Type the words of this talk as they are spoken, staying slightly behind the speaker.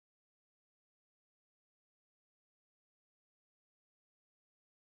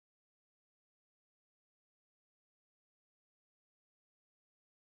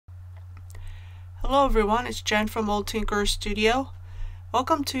Hello everyone, it's Jen from Old Tinkerer Studio.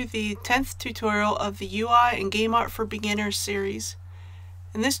 Welcome to the 10th tutorial of the UI and Game Art for Beginners series.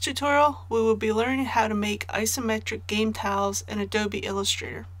 In this tutorial, we will be learning how to make isometric game tiles in Adobe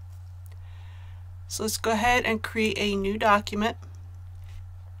Illustrator. So let's go ahead and create a new document.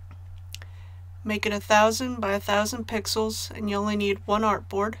 Make it 1000 by 1000 pixels, and you only need one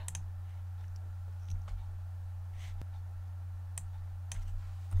artboard.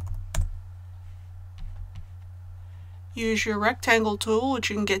 Use your rectangle tool, which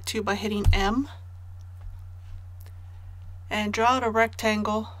you can get to by hitting M, and draw out a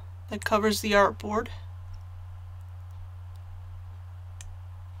rectangle that covers the artboard.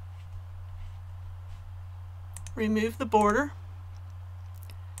 Remove the border,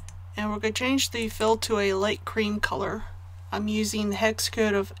 and we're going to change the fill to a light cream color. I'm using the hex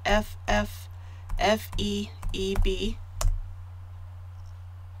code of FFFEEB.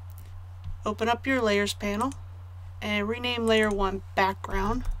 Open up your layers panel and rename layer 1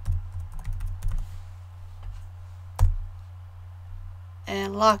 background,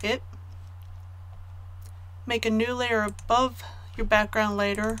 and lock it. Make a new layer above your background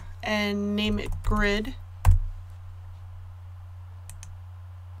layer and name it grid.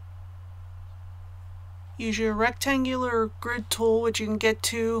 Use your rectangular grid tool, which you can get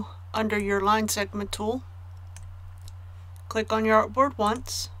to under your line segment tool. Click on your artboard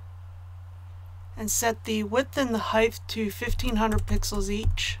once and set the width and the height to 1500 pixels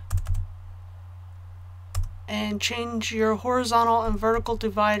each, and change your horizontal and vertical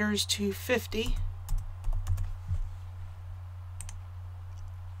dividers to 50.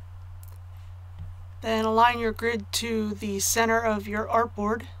 Then align your grid to the center of your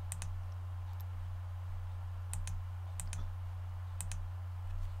artboard.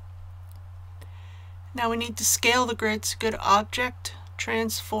 Now we need to scale the grid, so go to Object,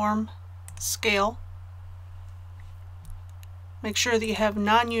 Transform, Scale. Make sure that you have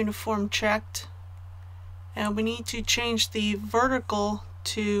non-uniform checked, and we need to change the vertical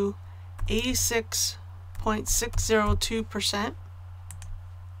to 86.602%.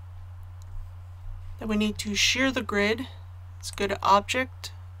 Then we need to shear the grid. Let's go to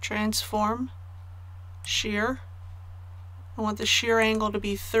Object, Transform, Shear. I want the shear angle to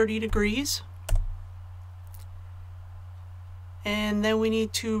be 30 degrees. And then we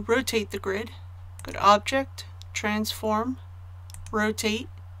need to rotate the grid. Go to Object, Transform, Rotate,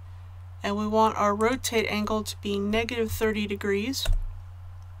 and we want our rotate angle to be -30 degrees.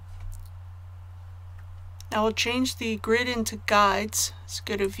 Now we'll change the grid into guides. Let's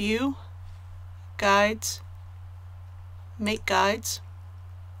go to View, Guides, Make Guides,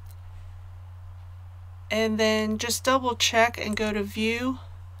 and then just double check and go to View,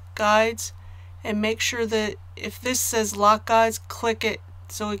 Guides, and make sure that if this says lock guides, click it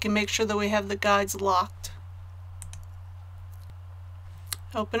so we can make sure that we have the guides locked.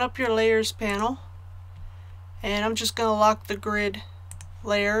 Open up your layers panel, and I'm just going to lock the grid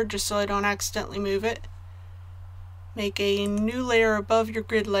layer just so I don't accidentally move it. Make a new layer above your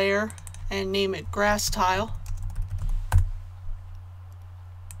grid layer and name it grass tile.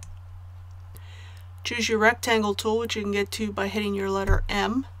 Choose your rectangle tool, which you can get to by hitting your letter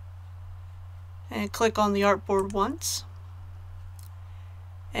M, and click on the artboard once.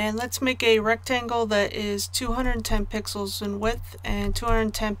 And let's make a rectangle that is 210 pixels in width and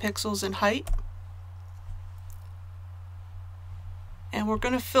 210 pixels in height. And we're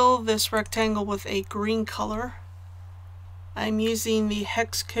going to fill this rectangle with a green color. I'm using the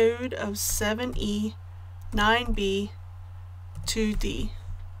hex code of 7E9B2D.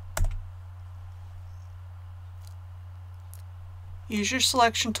 Use your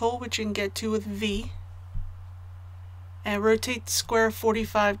selection tool, which you can get to with V, and rotate the square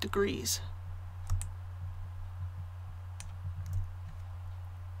 45 degrees.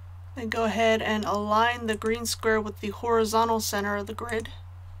 Then go ahead and align the green square with the horizontal center of the grid.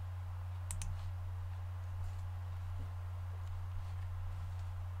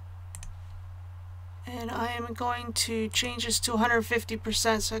 And I am going to change this to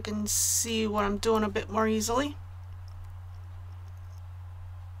 150% so I can see what I'm doing a bit more easily.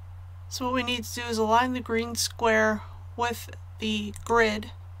 So what we need to do is align the green square with the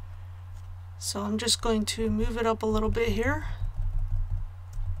grid. So I'm just going to move it up a little bit here.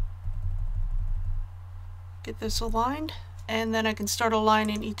 Get this aligned, and then I can start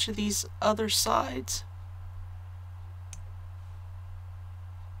aligning each of these other sides.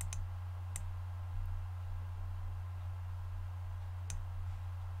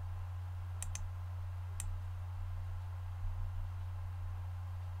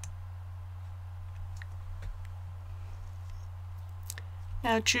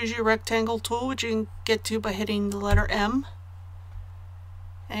 Now choose your rectangle tool, which you can get to by hitting the letter M,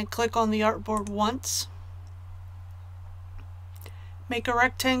 and click on the artboard once. Make a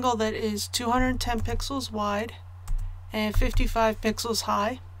rectangle that is 210 pixels wide and 55 pixels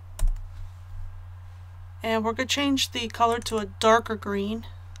high. And we're going to change the color to a darker green.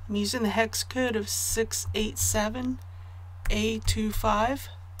 I'm using the hex code of 687A25.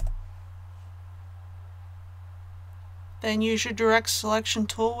 Then use your direct selection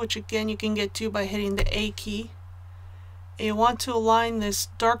tool, which again you can get to by hitting the A key. And you want to align this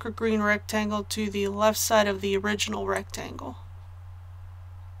darker green rectangle to the left side of the original rectangle.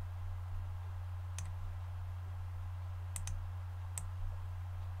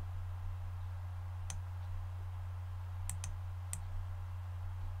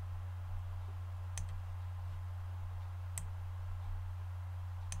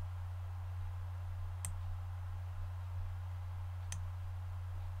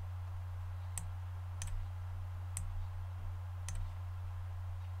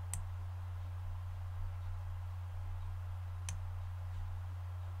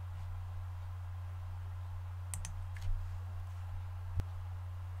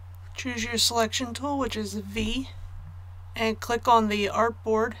 Choose your selection tool, which is V, and click on the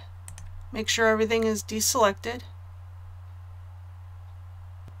artboard. Make sure everything is deselected.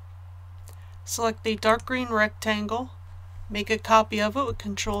 Select the dark green rectangle, make a copy of it with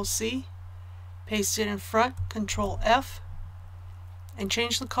Control C, paste it in front, Control F, and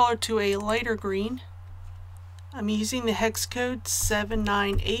change the color to a lighter green. I'm using the hex code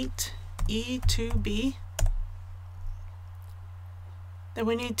 798E2B. Then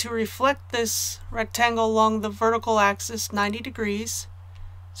we need to reflect this rectangle along the vertical axis 90 degrees.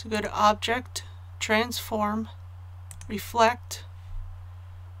 So go to Object, Transform, Reflect.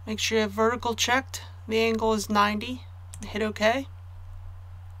 Make sure you have vertical checked. The angle is 90. Hit OK.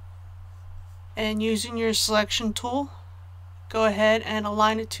 And using your selection tool, go ahead and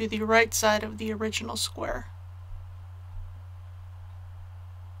align it to the right side of the original square.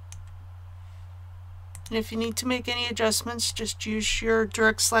 And if you need to make any adjustments, just use your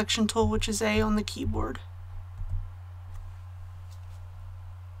direct selection tool, which is A on the keyboard.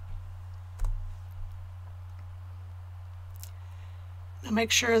 Now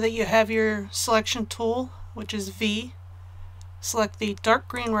make sure that you have your selection tool, which is V. Select the dark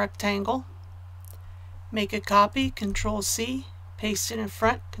green rectangle. Make a copy, Control C, paste it in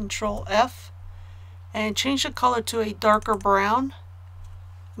front, Control F, and change the color to a darker brown.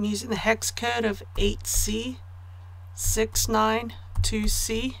 I'm using the hex code of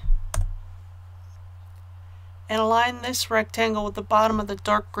 8C692C, and align this rectangle with the bottom of the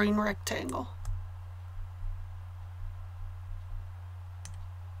dark green rectangle.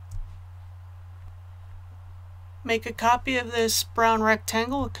 Make a copy of this brown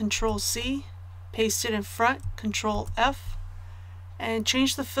rectangle with Control C, paste it in front, Control F, and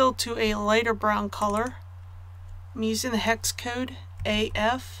change the fill to a lighter brown color. I'm using the hex code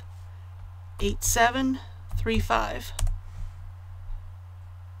AF8735.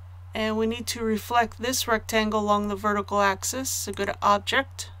 And we need to reflect this rectangle along the vertical axis. So go to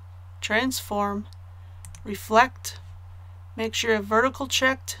Object, Transform, Reflect. Make sure you have vertical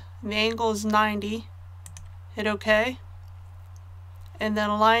checked and the angle is 90. Hit OK. And then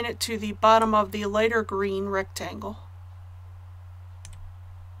align it to the bottom of the lighter green rectangle.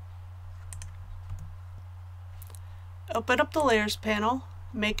 Open up the Layers panel,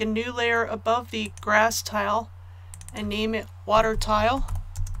 make a new layer above the grass tile, and name it Water Tile.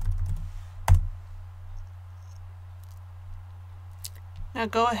 Now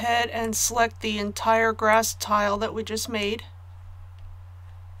go ahead and select the entire grass tile that we just made.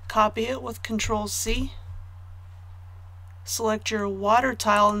 Copy it with Control C. Select your water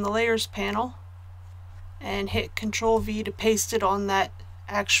tile in the Layers panel, and hit Control V to paste it on that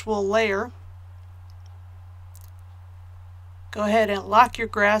actual layer. Go ahead and lock your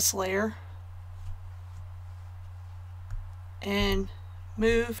grass layer and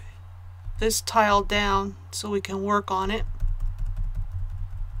move this tile down so we can work on it.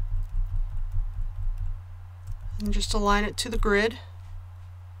 And just align it to the grid.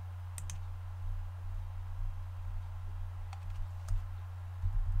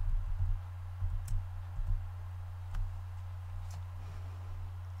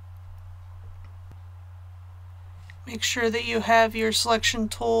 Make sure that you have your selection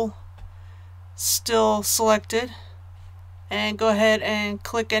tool still selected, and go ahead and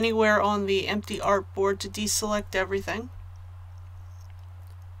click anywhere on the empty artboard to deselect everything.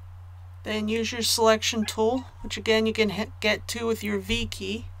 Then use your selection tool, which again you can get to with your V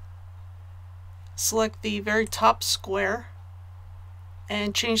key. Select the very top square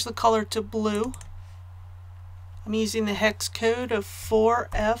and change the color to blue. I'm using the hex code of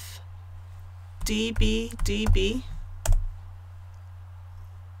 4FDBDB.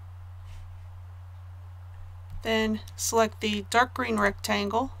 Then select the dark green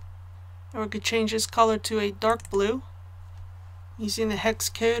rectangle, and we could change this color to a dark blue using the hex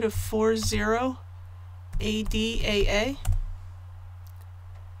code of 40ADAA.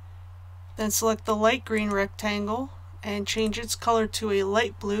 Then select the light green rectangle and change its color to a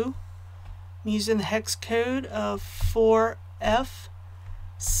light blue using the hex code of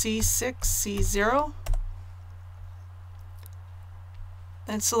 4FC6C0.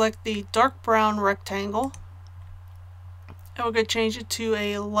 Then select the dark brown rectangle, and we're going to change it to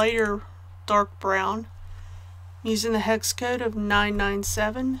a lighter dark brown using the hex code of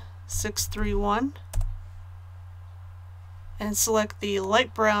 997631. And select the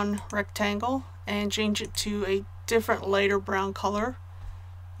light brown rectangle and change it to a different lighter brown color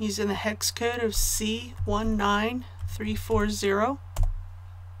using the hex code of C19340.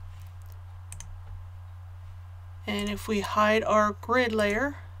 And if we hide our grid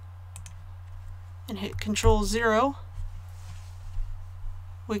layer and hit Control-0,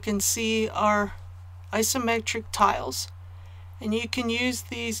 we can see our isometric tiles. And you can use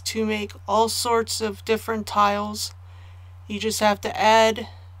these to make all sorts of different tiles. You just have to add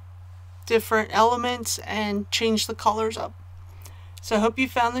different elements and change the colors up. So I hope you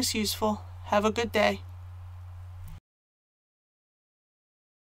found this useful. Have a good day.